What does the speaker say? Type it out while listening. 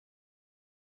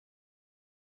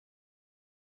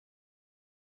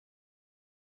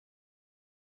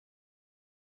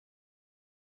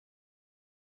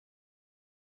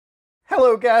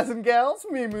Hello guys and gals,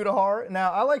 me Mutahar.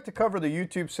 Now I like to cover the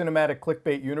YouTube cinematic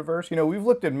clickbait universe. You know, we've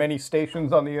looked at many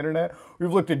stations on the internet.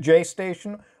 We've looked at J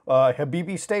Station,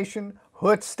 Habibi Station,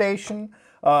 Hood Station,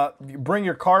 Bring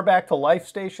Your Car Back to Life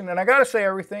Station, and I gotta say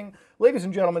everything, ladies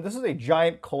and gentlemen, this is a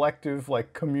giant collective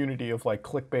community of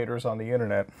clickbaiters on the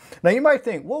internet. Now you might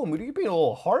think, whoa, Muta, you're being a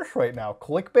little harsh right now.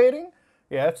 Clickbaiting?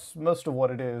 Yeah, that's most of what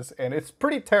it is, and it's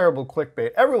pretty terrible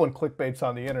clickbait. Everyone clickbaits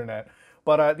on the internet.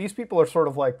 But these people are sort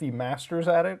of like the masters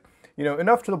at it, you know,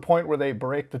 enough to the point where they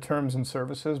break the terms and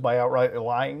services by outright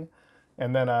lying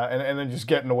and then just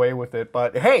getting away with it.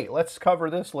 But hey, let's cover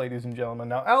this, ladies and gentlemen.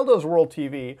 Now, Aldo's World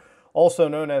TV, also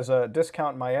known as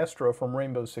Discount Maestro from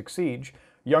Rainbow Six Siege,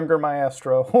 Younger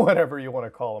Maestro, whatever you want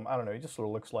to call him, I don't know, he just sort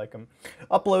of looks like him,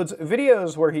 uploads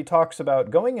videos where he talks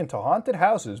about going into haunted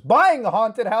houses, buying a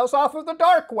haunted house off of the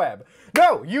dark web.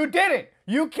 No, you didn't.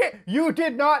 You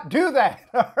did not do that,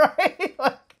 all right?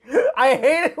 I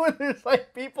hate it when there's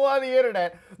people on the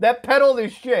internet that peddle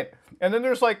this shit. And then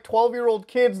there's 12-year-old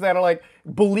kids that are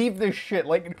believe this shit,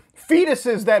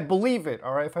 fetuses that believe it,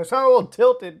 all right? If I sound a little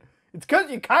tilted, it's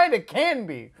because you kind of can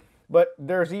be. But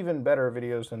there's even better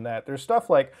videos than that. There's stuff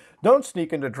like, don't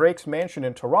sneak into Drake's mansion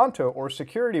in Toronto or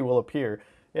security will appear.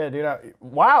 Yeah, dude,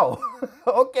 wow.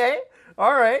 Okay,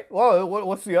 all right. Well,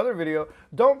 what's the other video?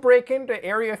 Don't break into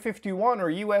Area 51 or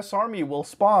U.S. Army will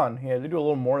spawn. Yeah, they do a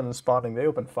little more than spawning. They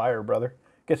open fire, brother.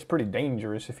 Gets pretty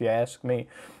dangerous if you ask me.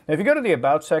 Now, if you go to the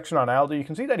About section on Aldo, you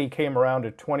can see that he came around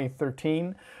in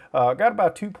 2013. Got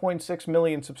about 2.6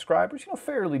 million subscribers, you know,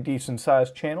 fairly decent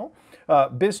sized channel.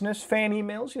 Business fan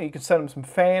emails, you know, you can send him some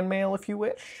fan mail if you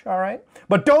wish, all right?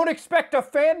 But don't expect a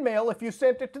fan mail if you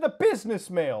sent it to the business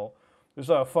mail. There's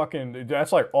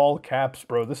that's all caps,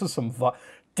 bro. This is some,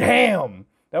 damn!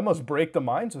 That must break the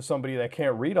minds of somebody that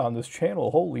can't read on this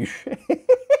channel, holy shit.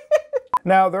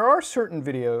 Now, there are certain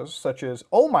videos, such as,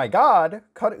 oh my god,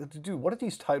 dude, what are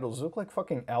these titles? They look like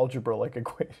fucking algebra,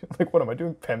 equation. What am I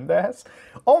doing, PEMDAS?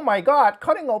 Oh my god,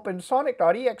 cutting open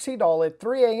Sonic.exe doll at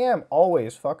 3 a.m.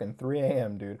 Always fucking 3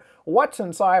 a.m., dude. What's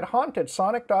inside haunted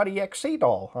Sonic.exe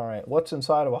doll? All right, what's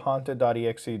inside of a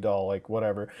haunted.exe doll?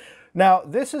 Whatever. Now,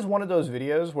 this is one of those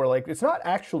videos where, it's not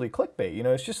actually clickbait, you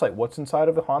know? It's just what's inside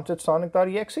of a haunted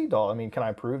Sonic.exe doll? I mean, can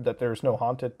I prove that there's no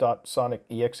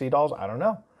haunted.sonic.exe dolls? I don't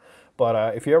know.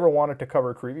 But if you ever wanted to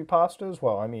cover creepypastas,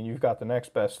 well, I mean, you've got the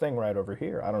next best thing right over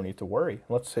here. I don't need to worry.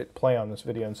 Let's hit play on this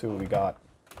video and see what we got.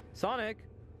 Sonic?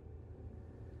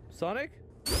 Sonic?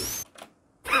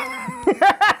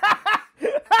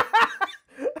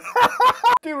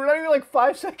 Dude, we're not even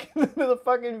 5 seconds into the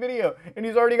fucking video, and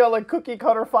he's already got cookie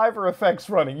cutter Fiverr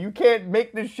effects running. You can't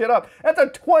make this shit up. That's a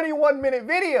 21-minute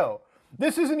video.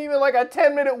 This isn't even a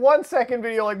 10-minute, 1-second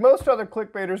video like most other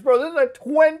clickbaiters, bro. This is a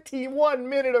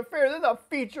 21-minute affair. This is a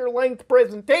feature-length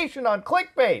presentation on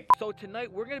clickbait. So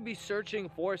tonight, we're going to be searching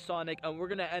for Sonic, and we're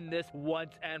going to end this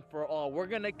once and for all. We're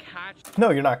going to catch...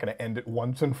 No, you're not going to end it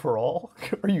once and for all.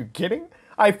 Are you kidding?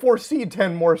 I foresee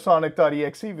 10 more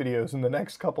Sonic.exe videos in the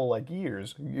next couple,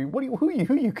 years. Who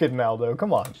you kidding, Aldo?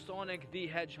 Come on. Sonic the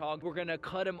Hedgehog. We're going to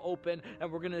cut him open, and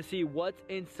we're going to see what's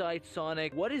inside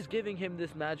Sonic. What is giving him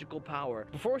this magical power?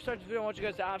 Before we start this video, I want you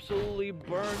guys to absolutely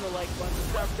burn the like button,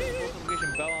 subscribe, the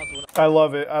notification bell on. I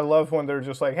love it. I love when they're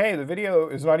just hey, the video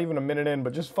is not even a minute in,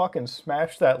 but just fucking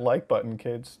smash that like button,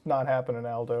 kids. Not happening,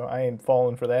 Aldo. I ain't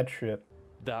falling for that shit.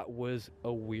 That was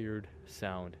a weird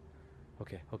sound.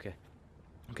 Okay,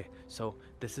 so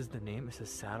this is the name. It says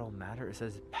Saddle Matter. It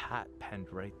says Pat penned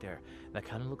right there. That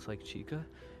kind of looks like Chica.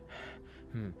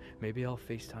 Maybe I'll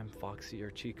FaceTime Foxy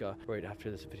or Chica right after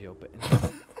this video, but...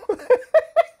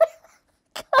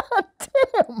 God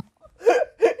damn!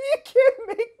 You can't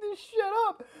make this shit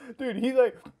up! Dude, he's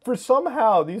for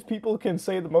somehow these people can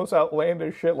say the most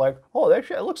outlandish shit oh, that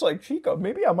shit looks like Chica.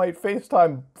 Maybe I might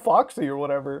FaceTime Foxy or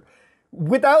whatever.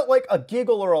 Without a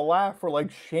giggle or a laugh or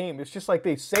shame. It's just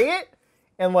they say it,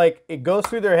 and it goes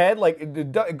through their head,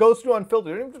 it goes through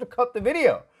unfiltered. They don't even have to cut the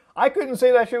video. I couldn't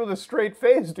say that shit with a straight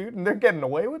face, dude, and they're getting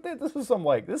away with it. This is some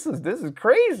this is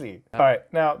crazy. All right,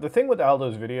 now the thing with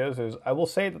Aldo's videos is I will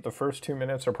say that the first 2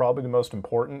 minutes are probably the most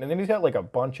important, and then he's got a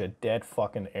bunch of dead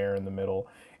fucking air in the middle,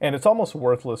 and it's almost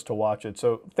worthless to watch it.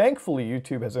 So thankfully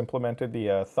YouTube has implemented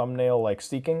the thumbnail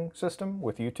seeking system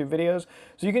with YouTube videos,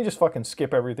 so you can just fucking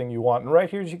skip everything you want. And right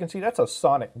here, as you can see, that's a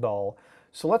Sonic doll.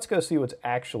 So let's go see what's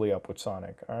actually up with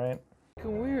Sonic, all right?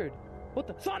 Fucking weird. What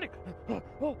the? Sonic!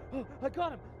 Oh, I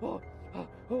got him! Oh,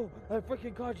 I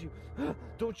freaking got you!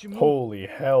 Don't you move! Holy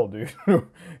hell, dude.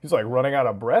 He's running out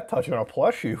of breath touching a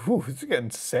plushie. Ooh, it's getting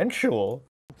sensual.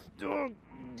 Don't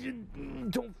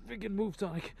freaking move,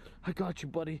 Sonic. I got you,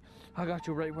 buddy. I got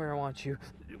you right where I want you.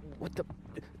 What the...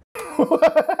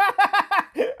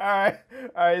 Alright,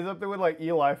 he's up there with like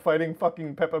Eli fighting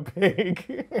fucking Peppa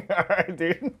Pig. Alright,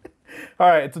 dude.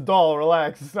 Alright, it's a doll,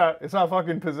 relax. It's not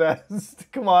fucking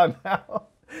possessed. Come on now.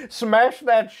 Smash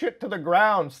that shit to the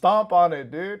ground. Stomp on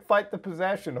it, dude. Fight the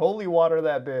possession. Holy water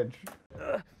that bitch.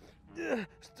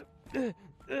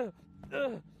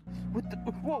 What the?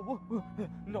 Whoa.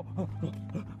 No.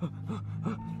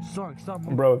 Sonic, stop.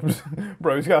 Bro,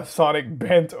 he's got Sonic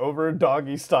bent over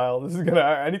doggy style. This is gonna.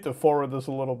 I need to forward this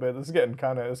a little bit. This is getting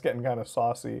kind of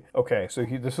saucy. Okay, so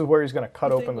this is where he's gonna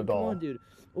cut open the doll. Come on, dude.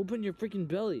 Open your freaking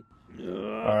belly.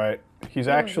 All right, he's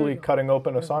actually cutting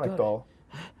open a Sonic doll.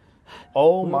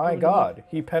 Oh my God,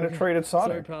 he penetrated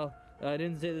Sonic. Sorry, pal. I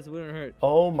didn't say this wouldn't hurt.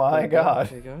 Oh my God.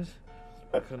 Okay, guys.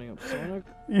 Cutting up Sonic.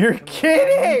 You're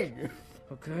kidding!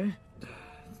 Okay.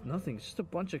 It's nothing. It's just a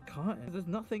bunch of cotton. There's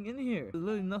nothing in here. There's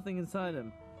literally nothing inside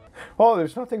him. Oh,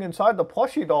 there's nothing inside the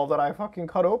plushie doll that I fucking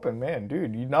cut open, man,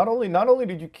 dude. You not only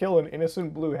did you kill an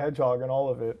innocent blue hedgehog and all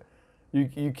of it,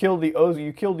 you killed the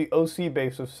OC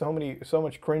base of so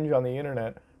much cringe on the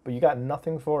internet, but you got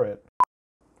nothing for it.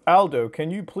 Aldo,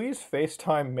 can you please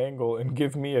FaceTime Mangle and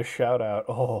give me a shout out?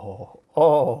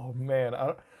 Oh man,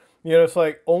 it's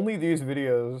like only these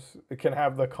videos can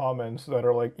have the comments that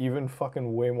are like even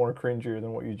fucking way more cringier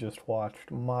than what you just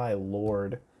watched. My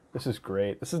lord, this is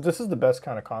great. This is the best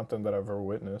kind of content that I've ever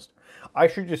witnessed. I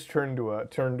should just turn to a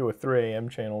 3AM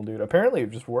channel, dude. Apparently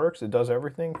it just works. It does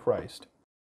everything. Christ.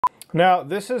 Now,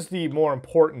 this is the more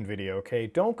important video, okay?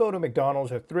 Don't go to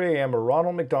McDonald's at 3 a.m. or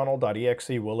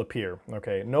ronaldmcdonald.exe will appear,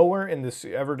 okay? Nowhere in this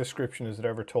description is it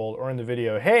ever told, or in the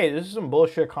video, hey, this is some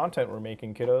bullshit content we're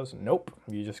making, kiddos. Nope.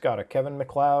 You just got a Kevin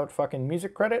MacLeod fucking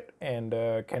music credit and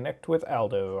connect with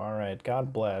Aldo. All right,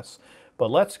 God bless. But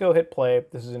let's go hit play.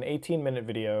 This is an 18-minute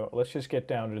video. Let's just get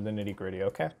down to the nitty-gritty,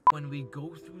 okay? When we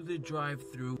go through the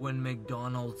drive-thru when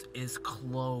McDonald's is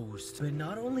closed. But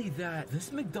not only that,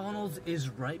 this McDonald's is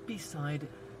right beside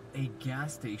a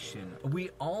gas station. We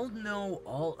all know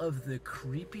all of the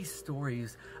creepy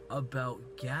stories about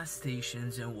gas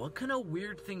stations and what kind of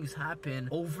weird things happen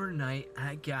overnight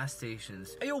at gas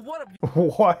stations. Hey, yo, what up?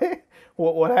 What?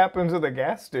 What happens at the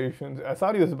gas stations? I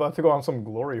thought he was about to go on some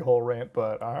glory hole rant,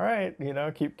 but all right,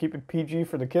 keep it PG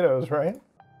for the kiddos, right?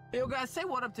 Hey, yo, guys, say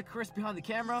what up to Chris behind the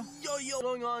camera. Yo, what's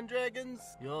going on, dragons?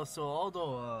 Yo, so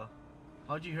Aldo,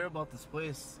 how'd you hear about this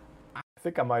place? I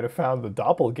think I might have found the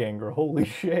doppelganger. Holy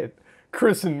shit.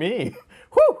 Chris and me.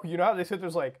 Whew! You know how they said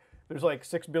there's like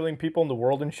 6 billion people in the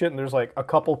world and shit, and there's like a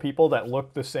couple people that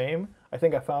look the same? I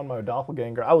think I found my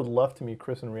doppelganger. I would love to meet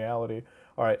Chris in reality.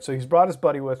 All right, so he's brought his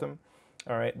buddy with him.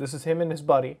 All right, this is him and his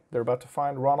buddy. They're about to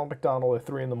find Ronald McDonald at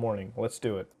 3 in the morning. Let's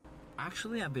do it.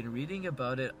 Actually, I've been reading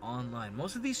about it online.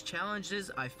 Most of these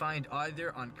challenges I find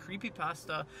either on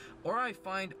Creepypasta or I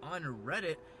find on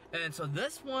Reddit. And so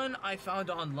this one I found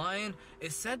online.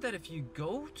 It said that if you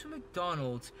go to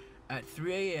McDonald's at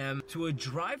 3 a.m. to a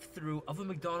drive-thru of a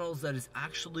McDonald's that is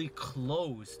actually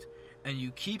closed, and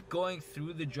you keep going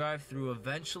through the drive-thru,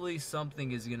 eventually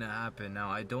something is gonna happen. Now,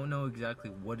 I don't know exactly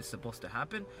what is supposed to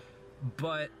happen,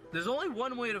 but there's only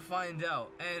one way to find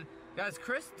out. And guys,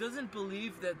 Chris doesn't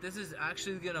believe that this is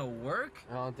actually gonna work.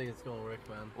 I don't think it's gonna work,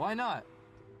 man. Why not?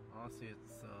 Honestly,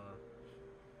 it's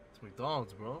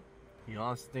McDonald's, bro. You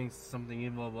honestly think something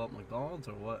evil about McDonald's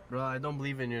or what? Bro, I don't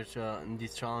believe in in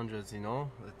these challenges,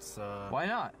 It's Why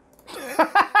not?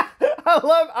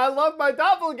 I love my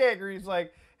doppelganger. He's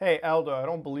like, hey, Aldo, I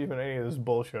don't believe in any of this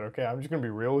bullshit, okay? I'm just gonna be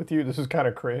real with you. This is kind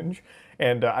of cringe.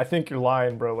 And I think you're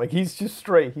lying, bro. Like, he's just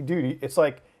straight. It's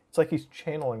like he's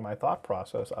channeling my thought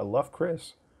process. I love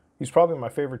Chris. He's probably my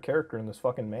favorite character in this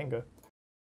fucking manga.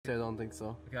 I don't think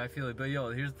so. Okay, I feel it. But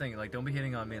yo, here's the thing. Like, don't be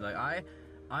hitting on me. Like, I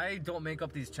don't make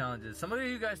up these challenges. Some of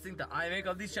you guys think that I make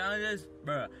up these challenges?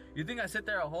 Bruh, you think I sit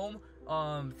there at home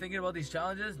thinking about these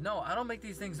challenges? No, I don't make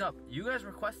these things up. You guys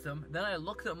request them, then I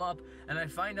look them up, and I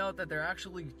find out that they're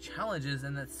actually challenges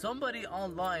and that somebody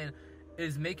online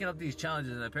is making up these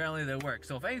challenges, and apparently they work.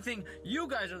 So if anything, you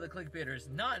guys are the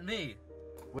clickbaiters, not me.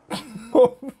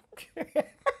 Okay.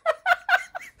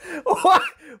 What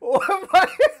am I...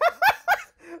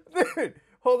 Dude,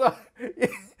 hold on.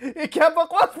 You can't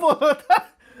book.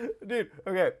 Dude,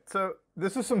 okay, so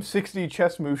this is some 60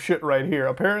 chess move shit right here.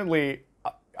 Apparently,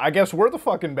 I guess we're the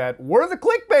fucking bad. We're the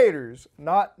clickbaiters,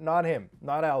 not him,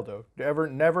 not Aldo.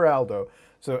 Never Aldo.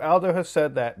 So Aldo has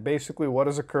said that basically what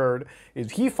has occurred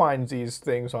is he finds these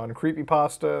things on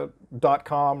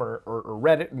creepypasta.com or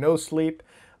Reddit, no sleep,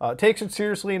 takes it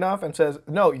seriously enough and says,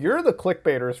 no, you're the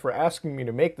clickbaiters for asking me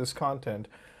to make this content.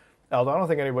 Aldo, I don't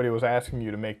think anybody was asking you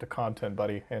to make the content,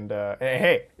 buddy. And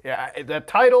hey, that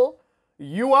title,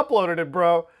 you uploaded it,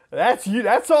 bro. That's you.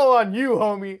 That's all on you,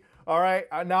 homie. All right.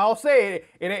 Now I'll say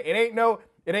it ain't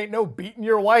no beating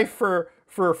your wife for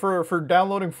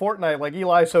downloading Fortnite like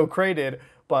Eli So Cray did.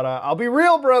 But I'll be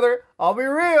real, brother. I'll be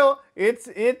real. It's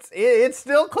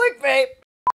still clickbait.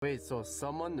 Wait, so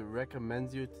someone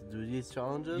recommends you to do these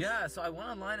challenges? Yeah, so I went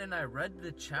online and I read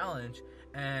the challenge,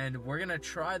 and we're gonna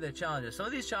try the challenges. Some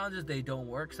of these challenges, they don't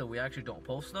work, so we actually don't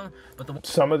post them. But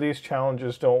some of these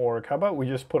challenges don't work. How about we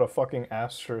just put a fucking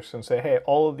asterisk and say, hey,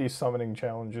 all of these summoning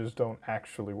challenges don't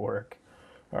actually work.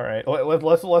 All right,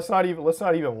 let's not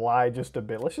even lie just a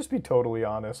bit. Let's just be totally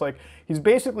honest. Like, he's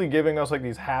basically giving us like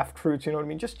these half truths. You know what I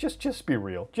mean? Just be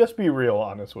real. Just be real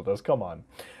honest with us. Come on.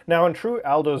 Now, in true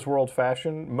Aldo's World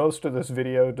fashion, most of this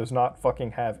video does not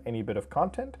fucking have any bit of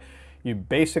content. You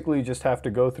basically just have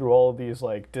to go through all of these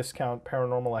like discount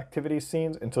paranormal activity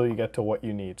scenes until you get to what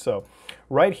you need. So,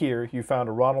 right here, you found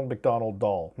a Ronald McDonald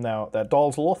doll. Now, that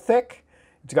doll's a little thick.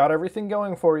 It's got everything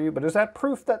going for you, but is that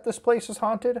proof that this place is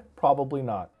haunted? Probably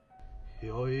not.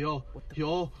 Yo,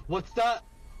 what's that?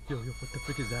 Yo, what the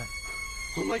frick is that?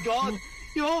 Oh my god!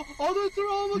 Yo, all those are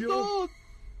all McDonald!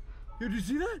 Yo, did you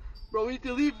see that? Bro, we need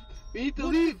to leave! We need to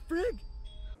leave! What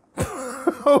the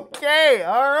frick? Okay,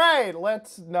 alright,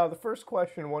 now the first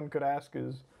question one could ask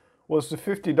is, was the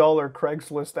 $50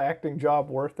 Craigslist acting job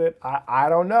worth it? I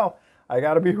don't know. I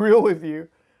gotta be real with you.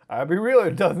 I'll be real,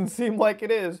 it doesn't seem like it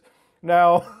is.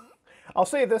 Now, I'll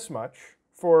say this much.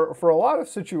 For a lot of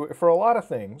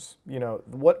things, you know,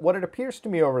 what it appears to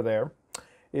me over there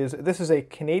is this is a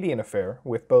Canadian affair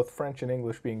with both French and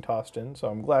English being tossed in. So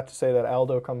I'm glad to say that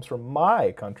Aldo comes from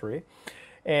my country.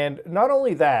 And not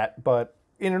only that, but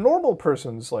in a normal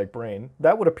person's like brain,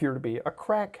 that would appear to be a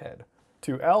crackhead.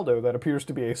 To Aldo, that appears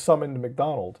to be a summoned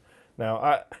McDonald.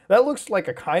 Now, that looks like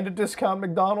a kind of discount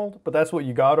McDonald, but that's what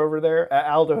you got over there.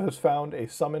 Aldo has found a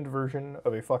summoned version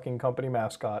of a fucking company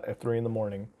mascot at 3 in the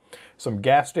morning. Some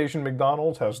gas station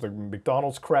McDonald's has the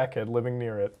McDonald's crackhead living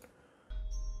near it.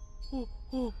 Holy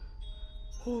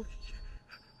shit.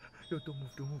 Yo,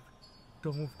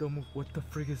 don't move. What the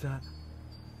frig is that?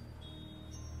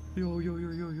 Yo.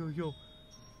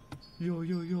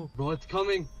 Bro, it's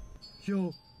coming!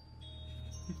 Yo,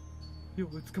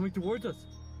 it's coming towards us.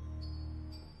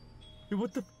 Yo,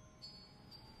 what the?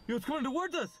 Yo, it's coming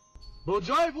towards us! Bro,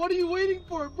 drive! What are you waiting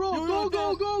for, bro? Go! It's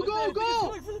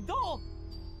going for the doll!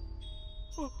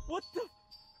 What the?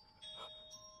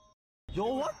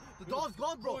 Yo, what? The doll's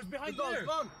gone, bro! It's behind the doll's there.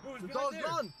 gone! It's The behind doll's there.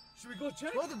 gone! Should we go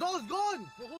check? Bro, the doll's gone!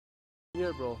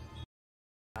 Here, bro.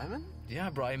 Diamond? Yeah,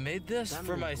 bro, I made this Diamond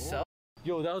for and myself.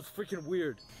 Yo, that was freaking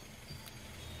weird.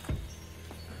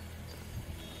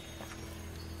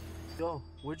 Yo,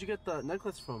 where'd you get the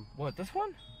necklace from? What, this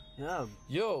one? Yeah.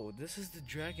 Yo, this is the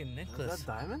dragon necklace. Is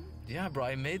that diamond? Yeah, bro,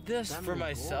 I made this Diamond for and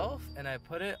myself, and I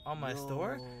put it on my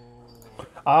store.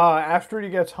 After he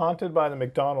gets haunted by the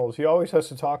McDonald's, he always has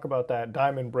to talk about that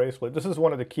diamond bracelet. This is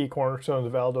one of the key cornerstones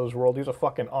of Aldo's world. He's a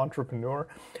fucking entrepreneur.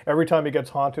 Every time he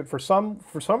gets haunted, for some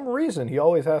reason, he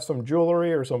always has some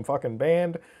jewelry or some fucking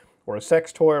band or a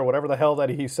sex toy or whatever the hell that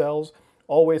he sells,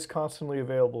 always constantly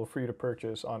available for you to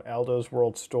purchase on Aldo's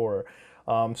World store.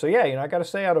 So yeah, you know, I gotta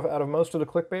say, out of most of the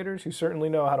clickbaiters, you certainly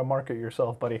know how to market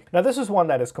yourself, buddy. Now this is one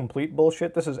that is complete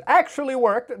bullshit. This has actually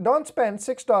worked. Don't spend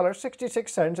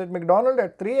 $6.66 at McDonald's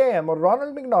at 3 a.m. or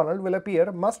Ronald McDonald will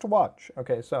appear. Must watch.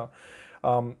 Okay, so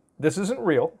this isn't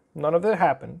real. None of it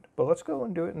happened. But let's go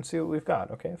and do it and see what we've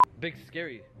got. Okay. Big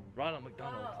scary Ronald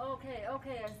McDonald. Oh, okay.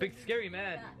 Big scary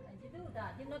man. You do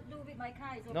that. You not do with my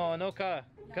car. Okay. No,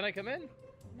 can I come in?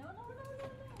 No.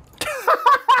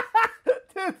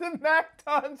 The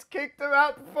Mactons kicked him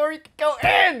out before he could go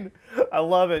in. I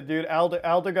love it, dude.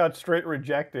 Aldo got straight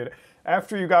rejected.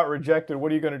 After you got rejected,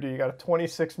 what are you going to do? You got a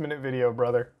 26-minute video,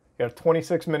 brother. You got a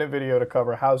 26-minute video to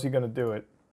cover. How's he going to do it?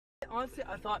 Honestly,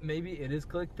 I thought maybe it is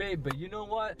clickbait, but you know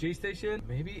what? J-Station,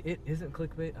 maybe it isn't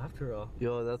clickbait after all.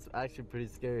 Yo, that's actually pretty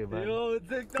scary, man. Yo, it's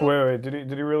like that. Wait, did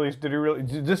he really?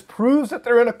 This proves that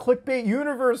they're in a clickbait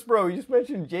universe, bro. You just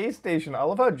mentioned J-Station. I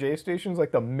love how J-Station's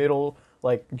like the middle,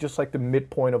 like just like the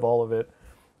midpoint of all of it.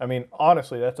 I mean,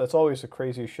 honestly, that's always the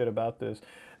craziest shit about this.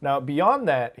 Now, beyond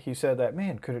that, he said that,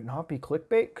 man, could it not be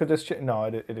clickbait? Could this shit? No,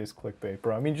 it is clickbait,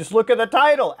 bro. I mean, just look at the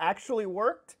title. Actually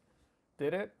worked.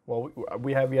 Did it? Well,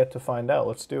 we have yet to find out.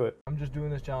 Let's do it. I'm just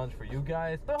doing this challenge for you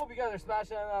guys. I hope you guys are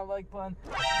smashing that like button.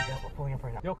 You guys, we're pulling up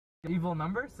right now. Yo, evil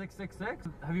number 666.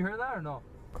 Have you heard that or no?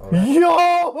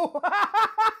 Yo!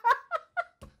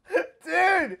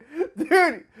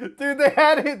 Dude, they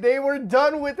had it. They were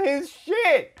done with his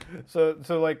shit. So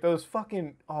like those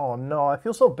fucking. Oh no, I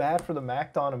feel so bad for the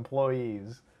MacDon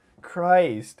employees.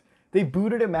 Christ. They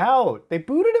booted him out.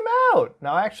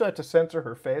 Now, I actually had to censor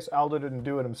her face. Aldo didn't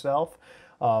do it himself.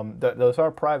 Those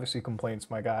are privacy complaints,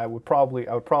 my guy. I would probably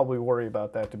worry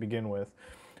about that to begin with.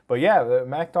 But yeah, the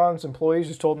McDonald's employees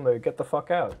just told him to get the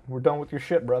fuck out. We're done with your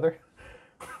shit, brother.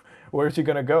 Where's he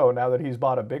gonna go now that he's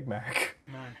bought a Big Mac?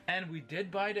 And we did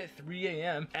buy it at 3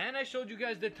 a.m. And I showed you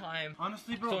guys the time.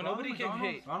 Honestly, bro, so nobody can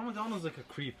hate. Ronald McDonald's like a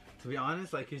creep. To be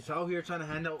honest, like he's out here trying to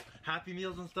hand out Happy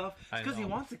Meals and stuff. It's because he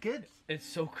wants the kids. It's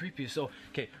so creepy. So,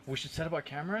 okay, we should set up our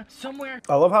camera somewhere.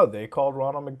 I love how they called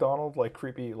Ronald McDonald like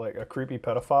creepy, like a creepy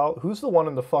pedophile. Who's the one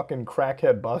in the fucking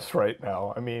crackhead bus right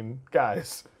now? I mean,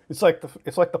 guys, it's like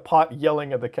the pot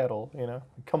yelling at the kettle. You know,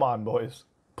 come on, boys,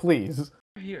 please.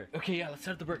 Here. Okay, yeah, let's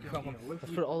set up the burger. Come on. Let's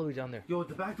put it all the way down there. Yo,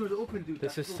 the back door's open, dude.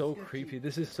 This is so creepy.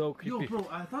 This is so creepy. Yo, bro,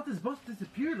 I thought this bus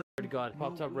disappeared. God, it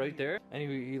popped up right there, and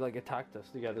he like attacked us.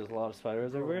 Yeah, there's a lot of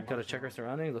spiders everywhere. Gotta check our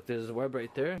surroundings. Look, there's a web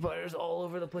right there. Spiders all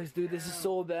over the place, dude. This is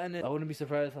so abandoned. I wouldn't be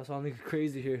surprised if I saw something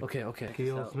crazy here. Okay. Okay,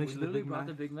 yo, So, we literally brought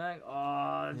the Big Mac.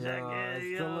 Oh, check it.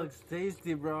 It still looks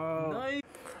tasty, bro. Nice.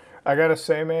 I gotta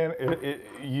say, man,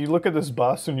 you look at this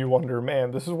bus and you wonder,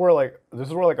 man, this is where like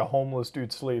a homeless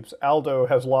dude sleeps. Aldo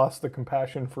has lost the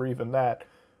compassion for even that.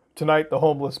 Tonight, the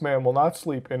homeless man will not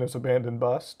sleep in his abandoned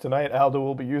bus. Tonight, Aldo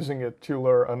will be using it to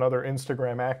lure another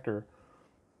Instagram actor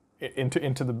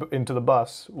into the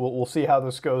bus. We'll see how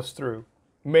this goes through.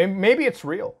 Maybe it's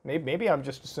real. Maybe I'm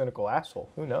just a cynical asshole.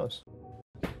 Who knows?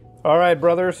 All right,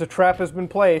 brothers, the trap has been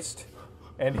placed,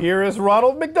 and here is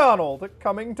Ronald McDonald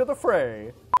coming to the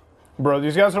fray. Bro,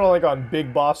 these guys are like on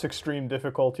Big Boss Extreme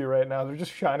difficulty right now. They're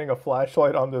just shining a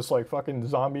flashlight on this like fucking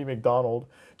zombie McDonald.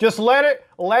 Just let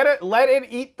it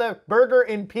eat the burger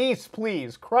in peace,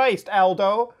 please. Christ,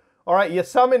 Aldo. All right, you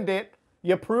summoned it,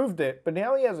 you proved it, but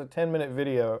now he has a 10-minute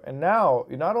video, and now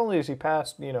not only is he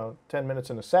past 10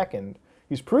 minutes in a second,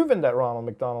 he's proven that Ronald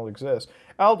McDonald exists.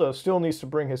 Aldo still needs to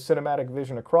bring his cinematic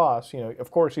vision across.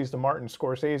 Of course, he's the Martin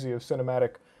Scorsese of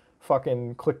cinematic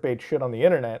fucking clickbait shit on the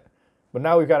internet. But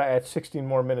now we've got to add 16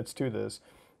 more minutes to this.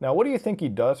 Now, what do you think he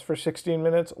does for 16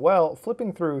 minutes? Well,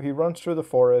 flipping through, he runs through the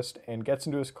forest and gets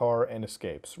into his car and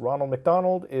escapes. Ronald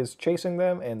McDonald is chasing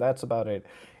them, and that's about it.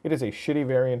 It is a shitty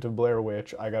variant of Blair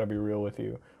Witch, I gotta be real with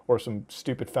you. Or some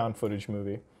stupid found footage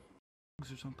movie.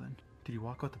 Or something. Did you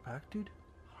walk out the back, dude?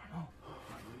 I don't know.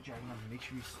 Make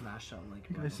sure you smash that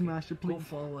like button. Smash it, please. Go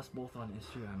follow us both on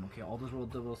Instagram, okay?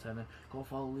 AldosWorld007. Go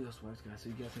follow Leo Suarez, guys, so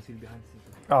you guys can see the behind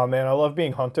the scenes. Oh man, I love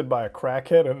being hunted by a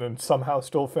crackhead and then somehow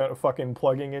still fucking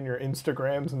plugging in your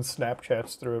Instagrams and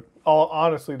Snapchats through it.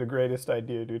 Honestly, the greatest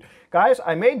idea, dude. Guys,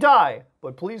 I may die,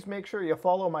 but please make sure you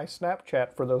follow my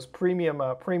Snapchat for those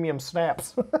premium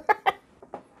snaps.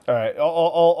 All right,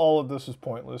 all of this is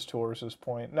pointless towards this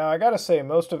point. Now, I gotta say,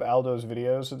 most of Aldo's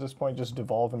videos at this point just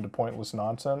devolve into pointless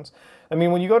nonsense. I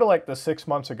mean, when you go to like the 6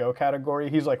 months ago category,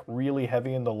 he's like really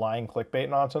heavy in the lying clickbait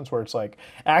nonsense where it's like,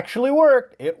 actually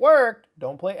worked, it worked,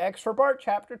 don't play X for Bart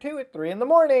Chapter 2 at 3 in the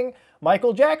morning.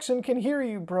 Michael Jackson can hear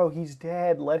you, bro, he's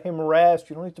dead, let him rest,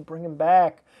 you don't need to bring him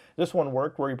back. This one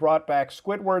worked where he brought back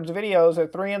Squidward's videos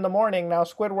at 3 in the morning. Now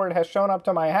Squidward has shown up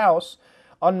to my house.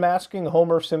 Unmasking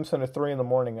Homer Simpson at 3 in the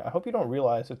morning. I hope you don't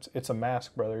realize it's a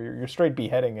mask, brother. You're straight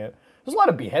beheading it. There's a lot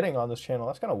of beheading on this channel.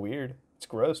 That's kind of weird. It's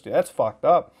gross, dude. That's fucked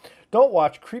up. Don't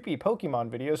watch creepy Pokemon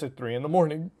videos at 3 in the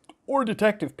morning, or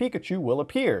Detective Pikachu will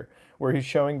appear, where he's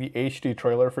showing the HD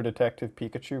trailer for Detective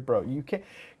Pikachu. Bro,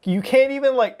 you can't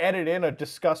even like edit in a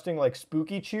disgusting like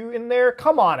spooky chew in there.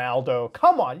 Come on, Aldo.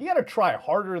 Come on. You gotta try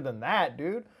harder than that,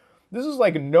 dude. This is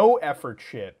like no effort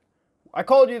shit. I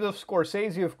called you the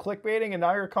Scorsese of clickbaiting, and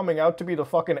now you're coming out to be the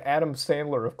fucking Adam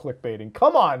Sandler of clickbaiting.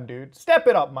 Come on, dude. Step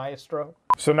it up, maestro.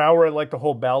 So now we're at like the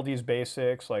whole Baldi's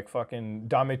Basics, like fucking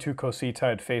Dame tu cosita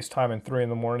at FaceTime at 3 in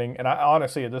the morning. And I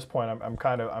honestly, at this point,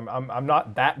 I'm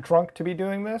not that drunk to be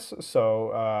doing this.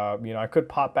 So, I could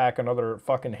pop back another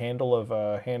fucking handle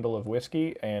of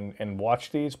whiskey and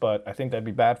watch these, but I think that'd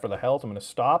be bad for the health. I'm going to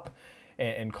stop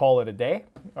and call it a day.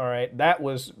 All right, that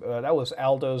was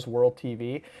Aldo's World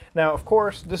TV. Now, of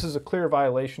course, this is a clear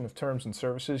violation of terms and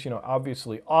services.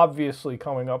 Obviously,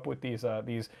 coming up with these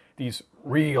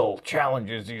real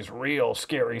challenges, these real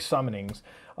scary summonings.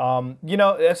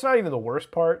 That's not even the worst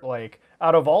part. Like,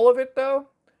 out of all of it, though,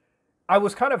 I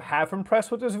was kind of half impressed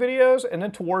with his videos, and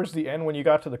then towards the end, when you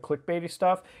got to the clickbaity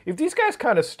stuff, if these guys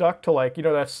kind of stuck to like,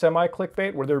 that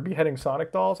semi-clickbait where they're beheading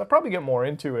Sonic dolls, I'd probably get more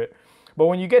into it. But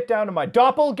when you get down to my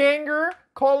doppelganger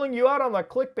calling you out on the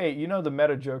clickbait, the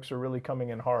meta jokes are really coming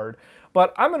in hard.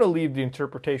 But I'm going to leave the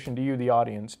interpretation to you, the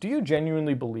audience. Do you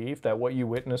genuinely believe that what you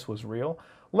witnessed was real?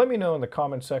 Let me know in the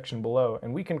comment section below,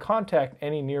 and we can contact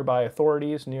any nearby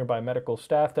authorities, nearby medical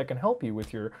staff that can help you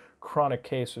with your chronic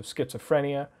case of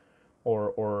schizophrenia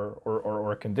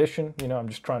or a condition. I'm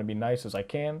just trying to be nice as I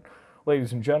can.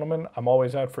 Ladies and gentlemen, I'm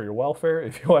always out for your welfare.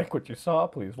 If you like what you saw,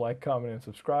 please like, comment, and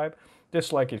subscribe.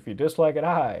 Dislike it if you dislike it.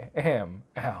 I am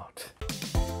out.